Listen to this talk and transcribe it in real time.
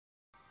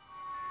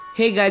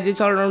Hey guys, it's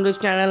all around this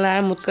channel.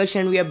 I'm Utkarsh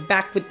and we are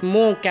back with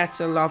more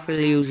Castle of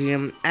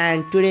Elysium.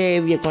 And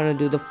today we are gonna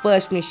do the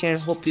first mission.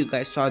 Hope you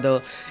guys saw the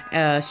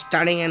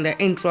starting and the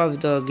intro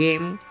of the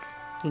game,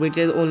 which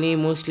is only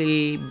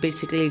mostly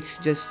basically it's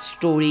just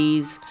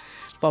stories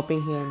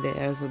popping here and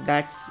there. So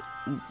that's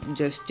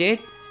just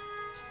it.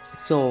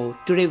 So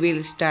today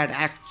we'll start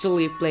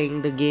actually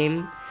playing the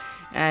game,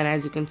 and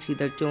as you can see,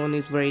 the tone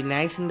is very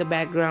nice in the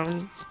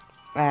background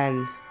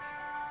and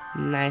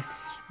nice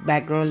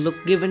background look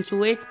given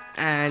to it.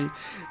 And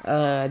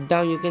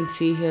down you can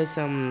see here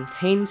some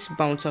hints: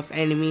 bounce of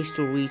enemies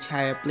to reach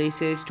higher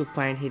places, to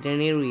find hidden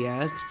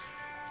areas.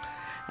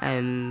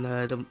 And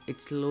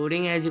it's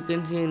loading, as you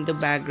can see in the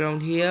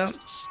background here.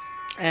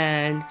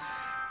 And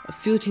a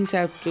few things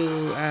I have to,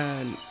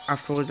 and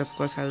afterwards of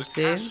course I'll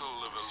say.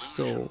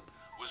 So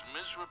was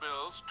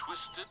Mizrabel's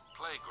twisted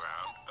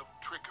playground of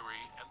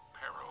trickery and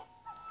peril.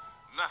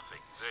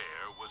 Nothing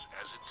there was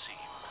as it seemed.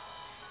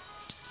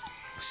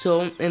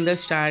 So in the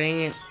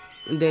starting,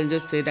 they'll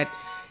just say that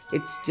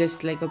it's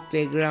just like a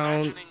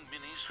playground. Imagining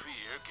Minnie's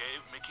fear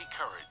gave Mickey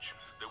courage.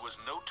 There was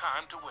no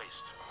time to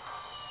waste.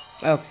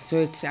 Okay, so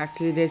it's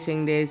actually they're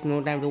saying there is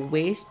no time to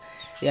waste.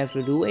 You have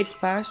to do it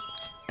fast.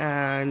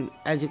 And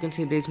as you can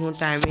see, there's no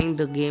timing.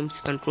 The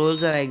game's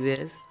controls are like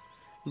this,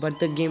 but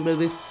the game will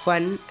be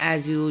fun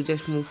as you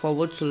just move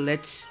forward. So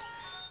let's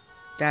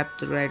tap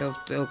the right of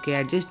the. Okay,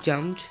 I just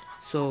jumped.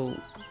 So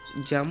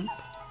jump,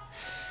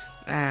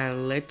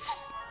 and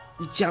let's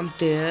jump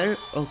there.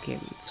 Okay,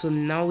 so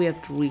now we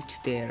have to reach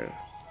there,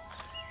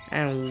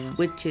 and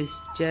which is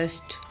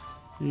just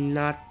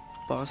not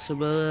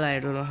possible. I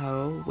don't know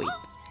how. Wait.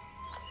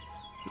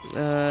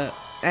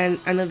 And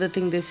another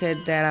thing they said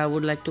that I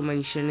would like to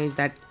mention is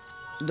that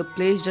the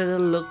place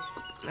doesn't look.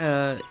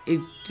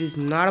 It is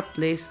not a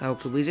place.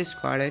 Okay, we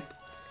just got it.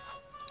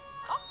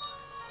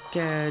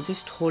 Can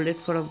just hold it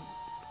for a.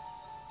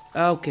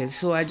 Okay,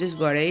 so I just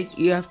got it.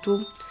 You have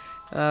to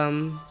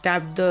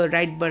tap the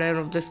right button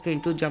of the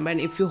screen to jump, and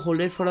if you hold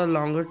it for a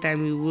longer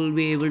time, you will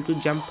be able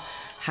to jump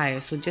higher.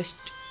 So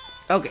just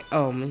okay.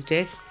 Oh, missed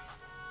it.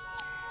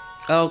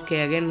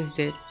 Okay, again missed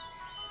it.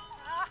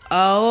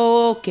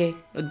 Oh, okay.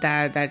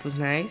 That was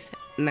nice.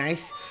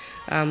 Nice.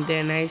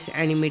 They're nice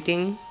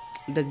animating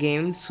the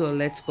game. So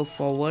let's go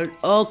forward.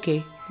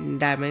 Okay,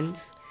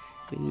 diamonds.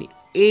 We need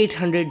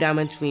 800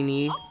 diamonds. We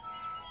need.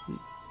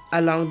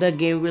 Along the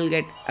game, we'll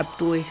get up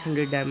to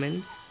 800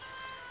 diamonds.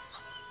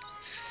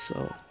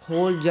 So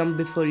hold jump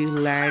before you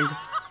land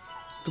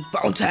to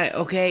bounce high.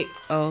 Okay.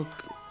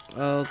 Okay.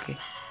 Okay.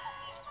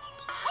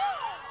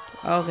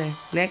 Okay.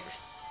 Next.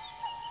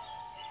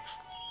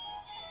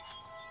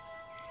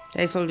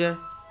 Hey, soldier.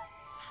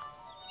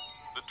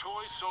 The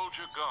toy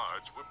soldier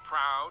guards were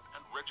proud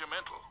and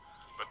regimental,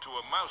 but to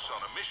a mouse on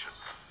a mission,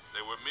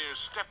 they were mere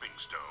stepping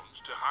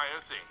stones to higher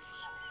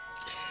things.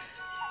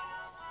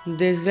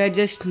 This guy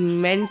just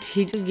meant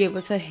he just gave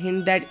us a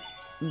hint that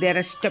there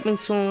are stepping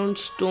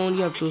stones.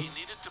 You have to. Mickey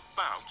needed to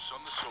bounce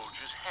on the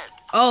soldier's head.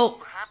 Oh,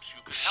 Perhaps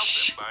you could help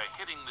him by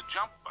hitting the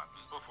jump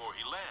button before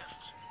he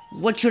lands.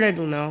 what should I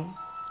do now?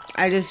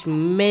 I just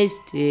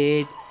missed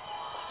it.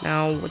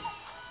 Now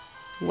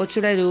what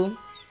should I do?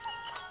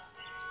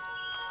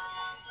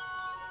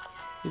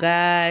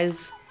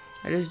 Guys,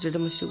 I just did a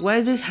mistake. Why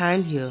is this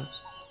hand here?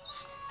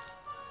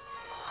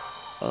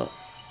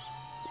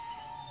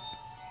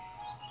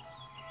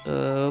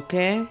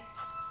 Okay.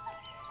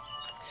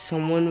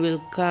 Someone will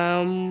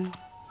come.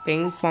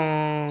 Ping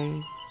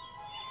pong.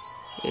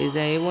 Is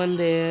anyone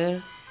there?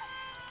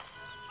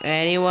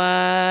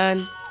 Anyone?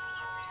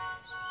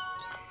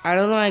 I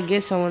don't know. I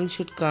guess someone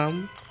should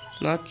come.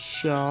 Not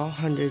sure.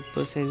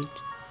 100%.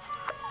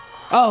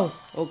 Oh,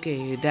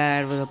 okay.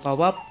 That was a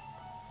pop-up.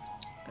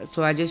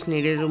 So I just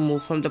needed to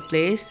move from the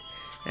place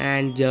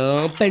and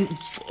jump and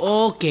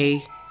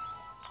okay.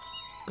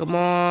 Come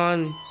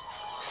on.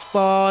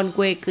 Spawn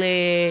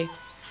quickly.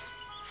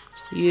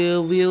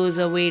 Your views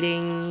are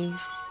waiting.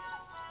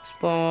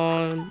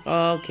 Spawn.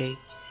 Okay.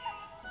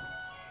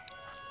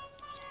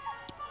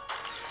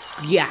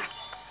 Yeah.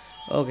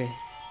 Okay.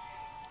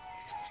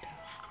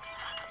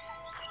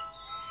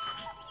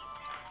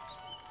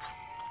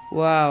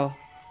 Wow.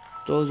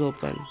 Doors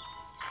open.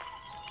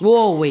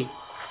 Whoa, wait.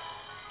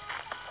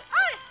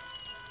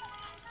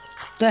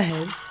 The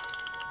hell?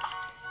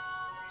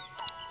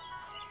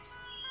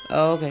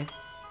 Oh, okay.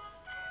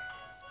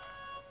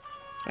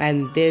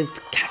 And there's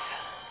the castle.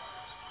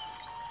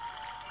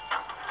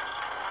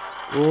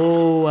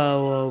 Oh,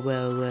 well.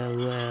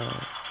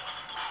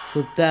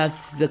 So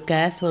that's the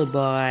castle,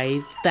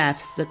 boys.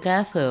 That's the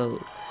castle.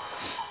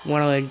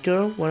 Wanna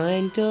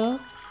enter?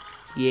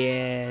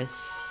 Yes.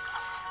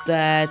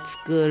 That's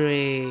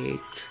great.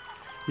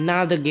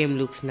 Now the game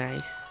looks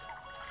nice.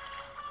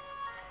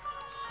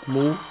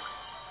 Move.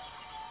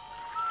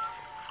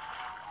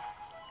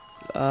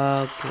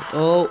 Okay.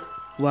 Oh,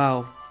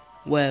 wow.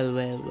 Well.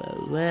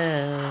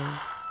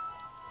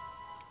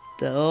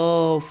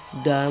 The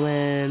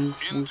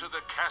diamonds. Into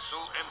the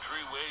castle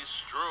entryway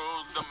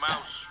strode the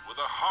mouse with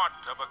the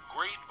heart of a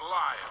great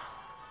lion.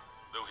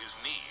 though his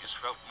knees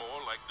felt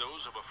more like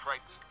those of a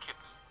frightened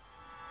kitten.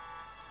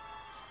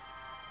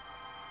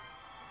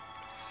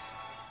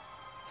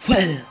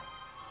 Well,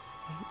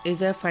 is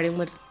there fighting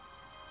mode?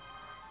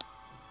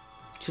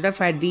 Should I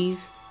fight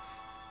these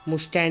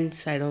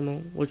Mustangs? I don't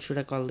know. What should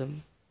I call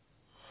them?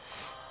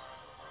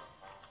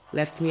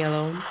 Left me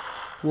alone.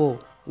 Whoa,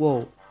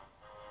 whoa.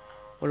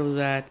 What was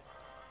that?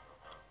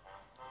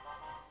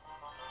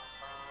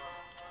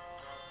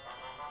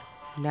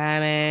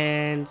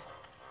 Diamonds.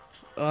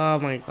 Oh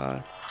my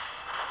god.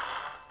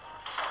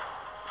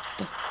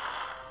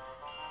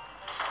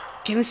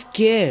 Kinda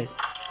scared.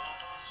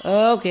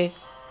 Okay.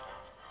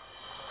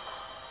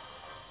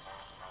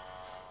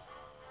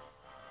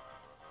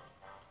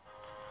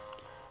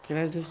 Can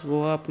I just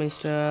go up,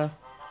 mister?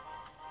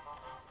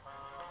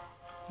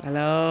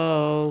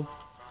 Hello?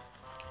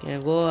 Can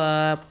I go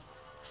up?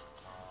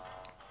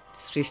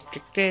 It's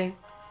restricted.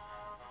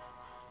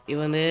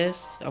 Even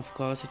this, of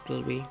course, it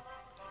will be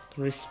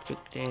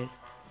restricted.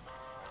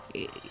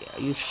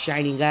 You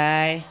shiny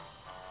guy.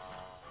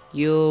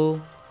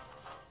 You.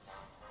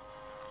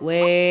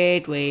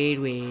 Wait.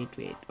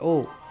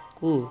 Oh,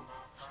 cool.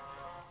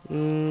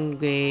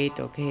 Great,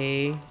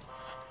 okay.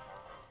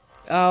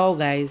 Oh,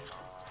 guys.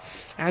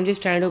 I'm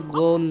just trying to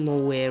go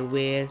nowhere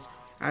where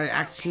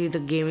actually the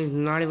game is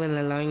not even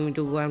allowing me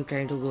to go. I'm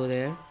trying to go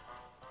there.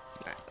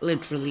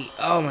 Literally.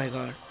 Oh my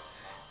god.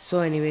 So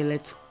anyway,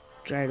 let's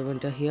try to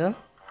enter here.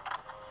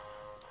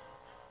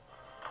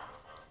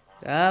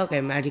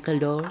 Okay, magical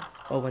door.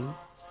 Open.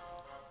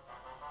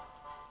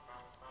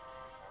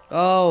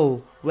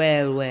 Oh,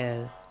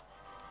 well.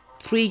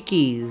 3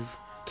 keys.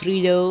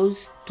 3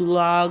 doors, 2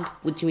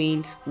 locked, which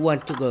means 1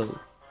 to go.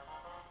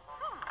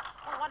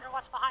 I wonder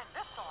what's behind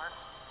this door.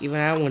 Even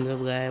I wonder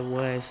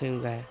what I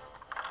think that.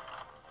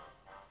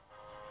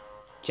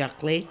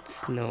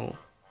 Chocolates? No.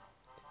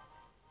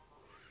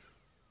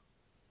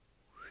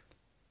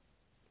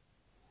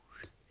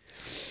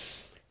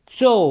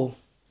 So,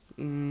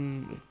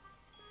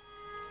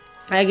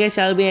 I guess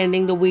I'll be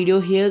ending the video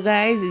here,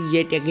 guys,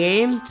 yet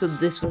again. So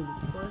this was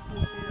the first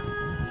mission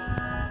of the game.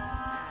 And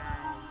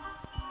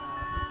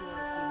if you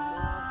want to see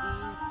more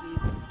of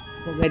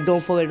these, please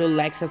don't forget to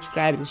like,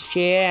 subscribe, and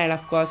share. And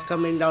of course,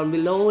 comment down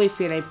below if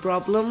you have any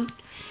problem.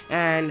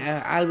 And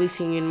I'll be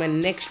seeing you in my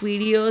next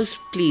videos.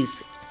 Please,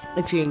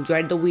 if you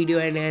enjoyed the video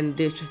and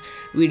this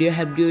video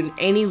helped you in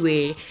any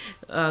way,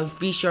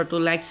 be sure to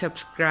like,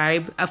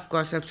 subscribe, of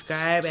course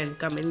subscribe, and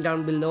comment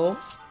down below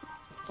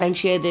and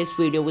share this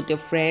video with your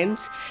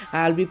friends.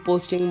 I'll be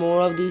posting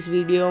more of these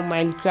videos.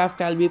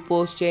 Minecraft I'll be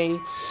posting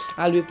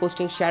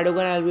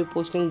Shadowgun, I'll be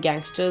posting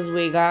Gangsters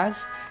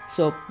Vegas.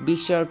 So be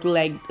sure to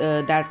like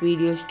that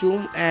videos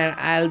too, and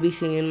I'll be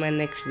seeing you in my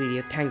next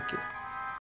video. Thank you.